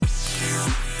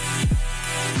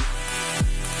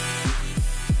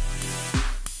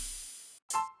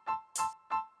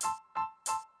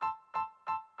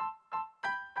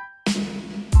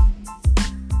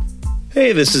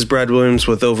Hey, this is Brad Williams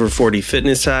with Over 40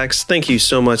 Fitness Hacks. Thank you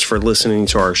so much for listening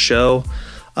to our show.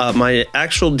 My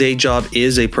actual day job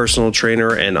is a personal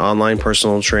trainer and online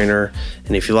personal trainer.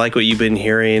 And if you like what you've been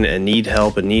hearing and need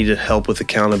help with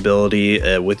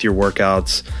accountability with your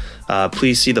workouts,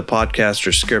 please see the podcast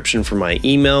description for my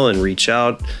email and reach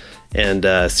out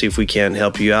and see if we can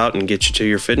help you out and get you to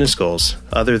your fitness goals.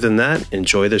 Other than that,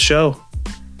 enjoy the show.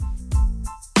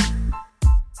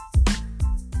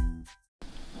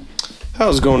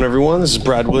 How's it going, everyone? This is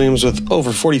Brad Williams with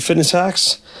Over 40 Fitness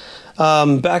Hacks.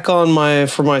 Back on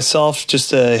for myself, just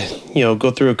to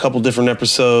go through a couple different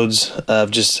episodes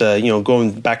of just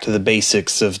going back to the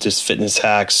basics of just fitness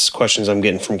hacks, questions I'm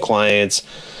getting from clients.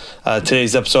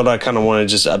 Today's episode, I kind of want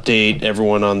to just update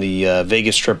everyone on the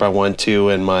Vegas trip I went to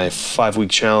and my 5-week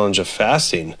challenge of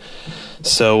fasting.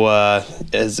 So,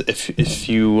 if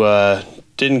you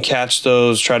didn't catch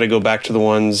those, try to go back to the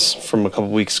ones from a couple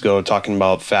weeks ago talking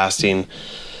about fasting.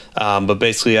 But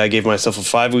basically, I gave myself a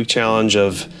 5-week challenge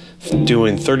of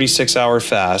doing 36-hour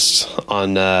fasts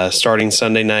on starting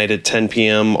Sunday night at 10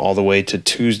 p.m. all the way to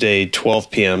Tuesday 12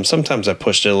 p.m. Sometimes I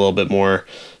pushed it a little bit more,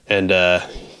 and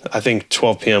I think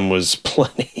 12 p.m. was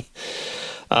plenty.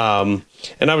 And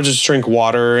I would just drink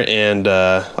water and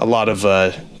a lot of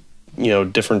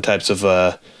different types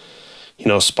of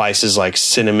spices like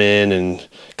cinnamon and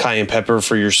cayenne pepper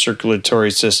for your circulatory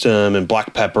system and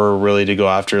black pepper really to go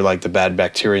after like the bad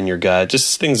bacteria in your gut.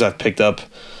 Just things I've picked up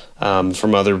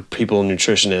from other people,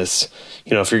 nutritionists.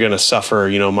 If you're going to suffer,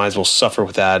 might as well suffer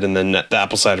with that. And then the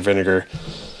apple cider vinegar.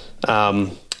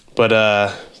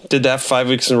 But did that 5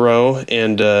 weeks in a row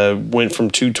and went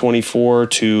from 224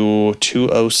 to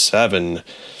 207.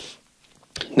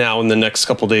 Now, in the next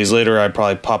couple days later, I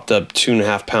probably popped up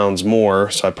 2.5 pounds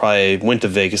more. So I probably went to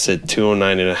Vegas at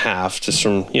 209.5 just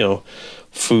from,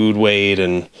 food weight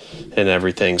and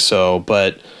everything. So,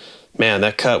 but man,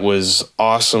 that cut was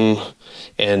awesome.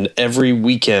 And every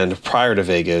weekend prior to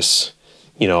Vegas,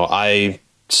 I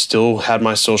still had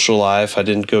my social life. I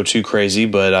didn't go too crazy,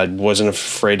 but I wasn't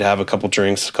afraid to have a couple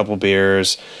drinks, a couple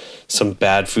beers, some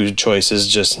bad food choices,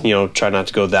 just, try not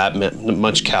to go that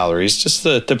much calories, just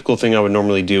the typical thing I would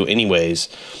normally do anyways.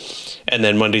 And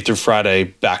then Monday through Friday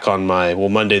back on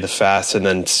Monday the fast, and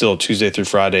then still Tuesday through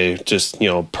Friday, just,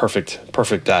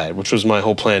 perfect diet, which was my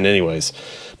whole plan anyways.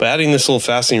 But adding this little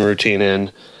fasting routine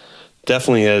in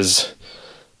definitely has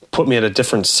put me at a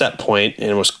different set point, and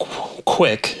it was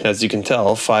quick, as you can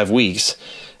tell, 5 weeks.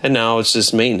 And now it's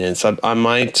just maintenance. My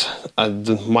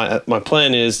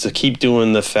plan is to keep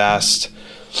doing the fast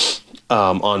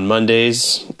on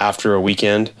Mondays after a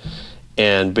weekend,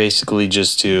 and basically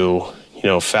just do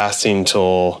fasting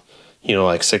till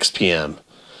like 6 p.m.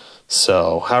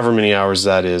 So however many hours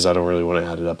that is, I don't really want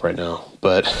to add it up right now,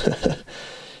 but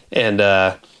and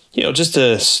just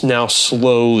to now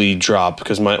slowly drop,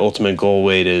 because my ultimate goal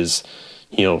weight is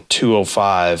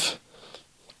 205.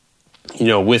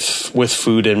 With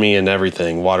food in me and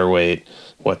everything, water weight,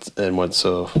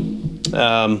 So,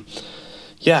 and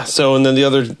then the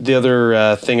other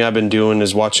thing I've been doing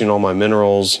is watching all my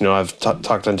minerals. I've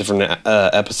talked on different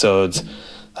episodes.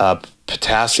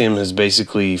 Potassium has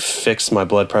basically fixed my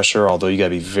blood pressure, although you gotta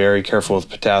be very careful with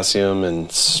potassium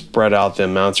and spread out the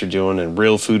amounts you're doing. And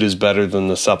real food is better than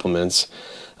the supplements,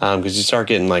 because you start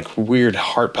getting like weird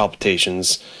heart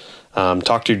palpitations.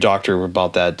 Talk to your doctor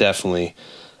about that, definitely.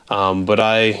 But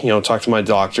I, talked to my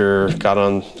doctor,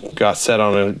 got set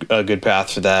on a good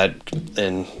path for that.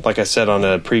 And like I said on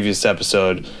a previous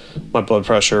episode, my blood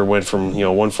pressure went from,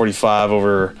 145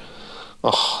 over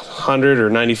 100 or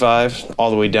 95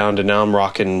 all the way down to now I'm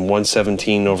rocking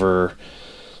 117 over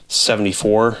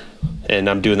 74. And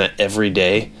I'm doing that every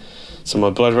day. So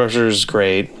my blood pressure is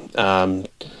great. I've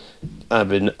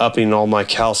been upping all my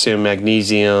calcium,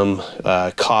 magnesium,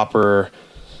 copper,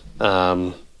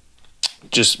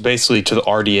 just basically to the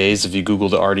RDAs if you Google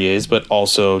the RDAs, but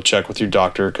also check with your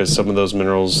doctor, because some of those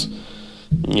minerals,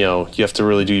 you have to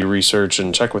really do your research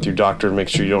and check with your doctor to make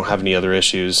sure you don't have any other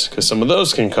issues, because some of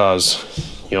those can cause,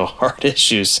 heart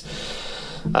issues.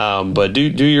 But do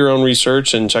your own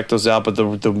research and check those out. But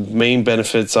the main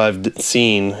benefits I've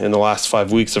seen in the last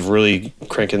 5 weeks of really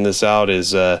cranking this out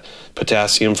is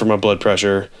potassium for my blood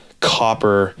pressure.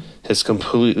 Copper has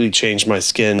completely changed my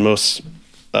skin, most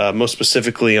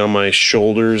specifically on my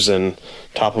shoulders and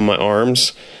top of my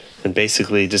arms, and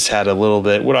basically just had a little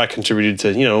bit what I contributed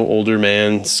to, older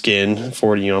man skin.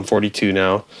 40, I'm 42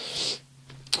 now,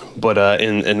 but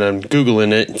and I'm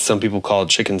Googling it. Some people call it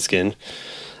chicken skin.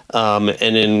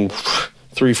 And in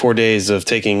 3-4 days of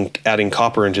adding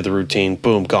copper into the routine,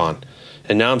 boom, gone.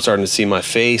 And now I'm starting to see my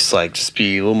face like just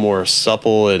be a little more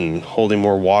supple and holding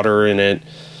more water in it.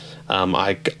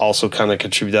 I also kind of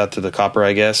contribute that to the copper,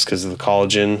 I guess, because of the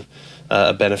collagen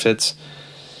benefits.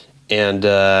 And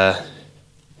I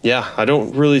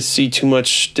don't really see too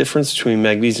much difference between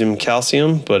magnesium and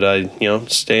calcium, but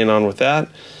staying on with that.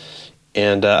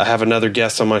 And I have another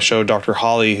guest on my show, Dr.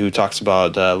 Holly, who talks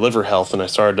about liver health, and I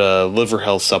started a liver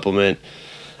health supplement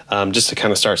just to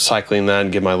kind of start cycling that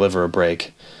and give my liver a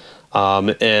break.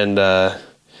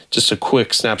 Just a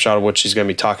quick snapshot of what she's going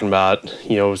to be talking about.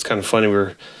 It's kind of funny. We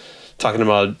were talking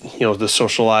about, the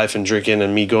social life and drinking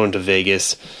and me going to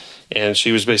Vegas. And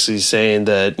she was basically saying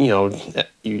that,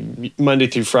 Monday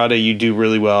through Friday, you do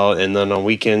really well. And then on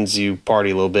weekends, you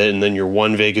party a little bit. And then your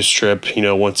one Vegas trip,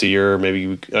 once a year,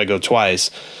 maybe I go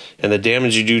twice. And the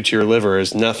damage you do to your liver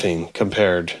is nothing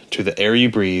compared to the air you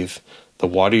breathe, the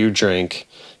water you drink,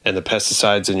 and the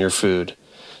pesticides in your food.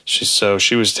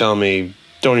 She was telling me,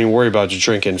 don't even worry about your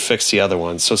drinking, fix the other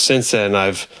ones. So since then,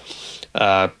 I've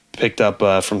picked up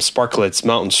from Sparkletts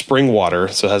Mountain Spring Water.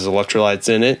 So it has electrolytes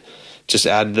in it. Just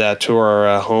added that to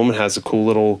our home. It has a cool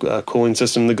little cooling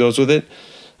system that goes with it.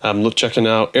 I'm checking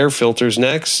out air filters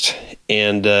next.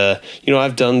 And,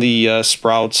 I've done the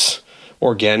Sprouts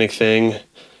organic thing.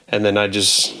 And then I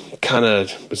just kind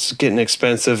of was getting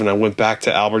expensive. And I went back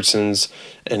to Albertsons.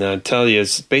 And I tell you,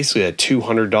 it's basically a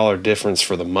 $200 difference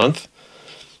for the month.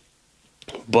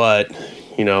 But,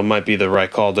 it might be the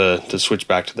right call to switch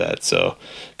back to that. So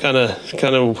kind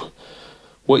of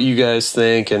what you guys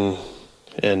think and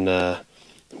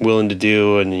willing to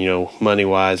do and, money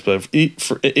wise, but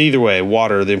for either way,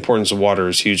 the importance of water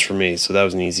is huge for me. So that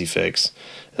was an easy fix.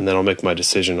 And then I'll make my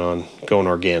decision on going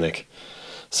organic.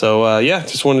 So,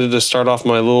 just wanted to start off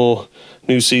my little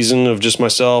new season of just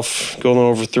myself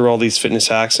going through all these fitness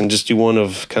hacks and just do one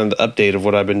of kind of the update of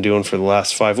what I've been doing for the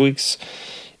last 5 weeks.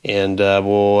 And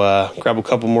we'll grab a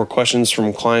couple more questions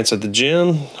from clients at the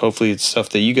gym. Hopefully it's stuff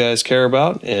that you guys care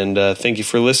about. And thank you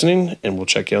for listening, and we'll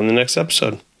check you on the next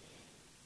episode.